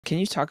Can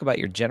you talk about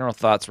your general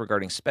thoughts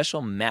regarding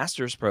special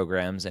master's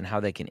programs and how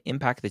they can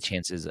impact the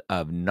chances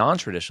of non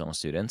traditional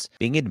students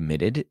being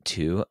admitted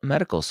to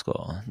medical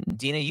school?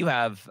 Dina, you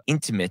have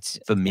intimate Yes.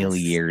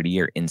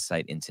 familiarity or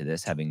insight into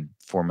this, having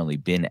formerly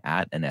been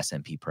at an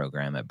SMP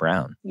program at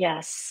Brown.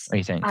 Yes. What do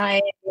you think?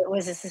 I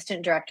was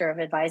assistant director of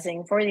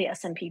advising for the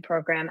SMP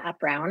program at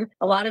Brown.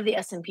 A lot of the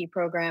SMP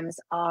programs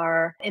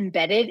are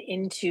embedded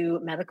into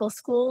medical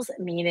schools,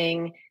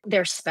 meaning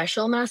they're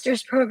special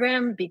master's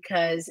program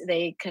because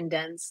they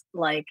condense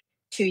like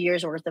 2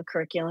 years worth of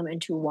curriculum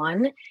into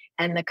one.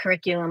 And the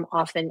curriculum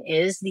often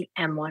is the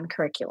M1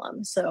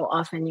 curriculum. So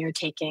often you're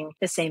taking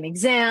the same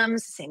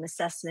exams, the same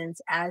assessments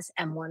as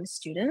M1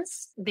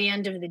 students. At the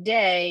end of the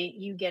day,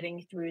 you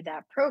getting through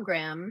that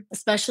program,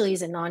 especially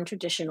as a non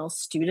traditional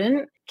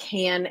student,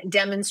 can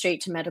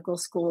demonstrate to medical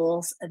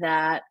schools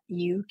that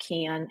you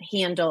can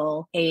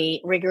handle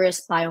a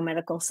rigorous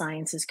biomedical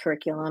sciences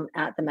curriculum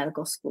at the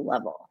medical school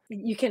level.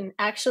 You can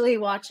actually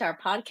watch our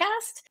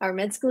podcast, our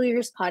Med School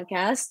Years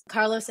podcast.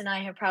 Carlos and I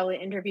have probably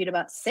interviewed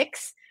about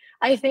 6,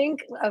 I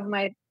think, of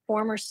my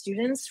former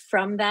students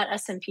from that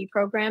SMP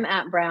program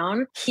at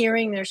Brown,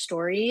 hearing their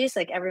stories.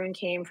 Like everyone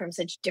came from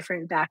such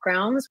different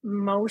backgrounds.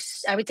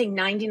 Most, I would say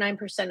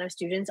 99% of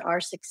students are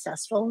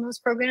successful in those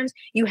programs.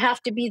 You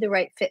have to be the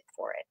right fit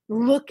for it.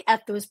 Look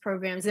at those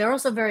programs. They're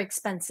also very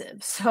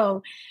expensive.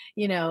 So,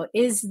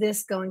 is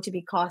this going to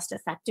be cost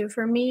effective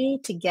for me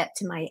to get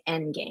to my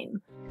end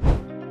game?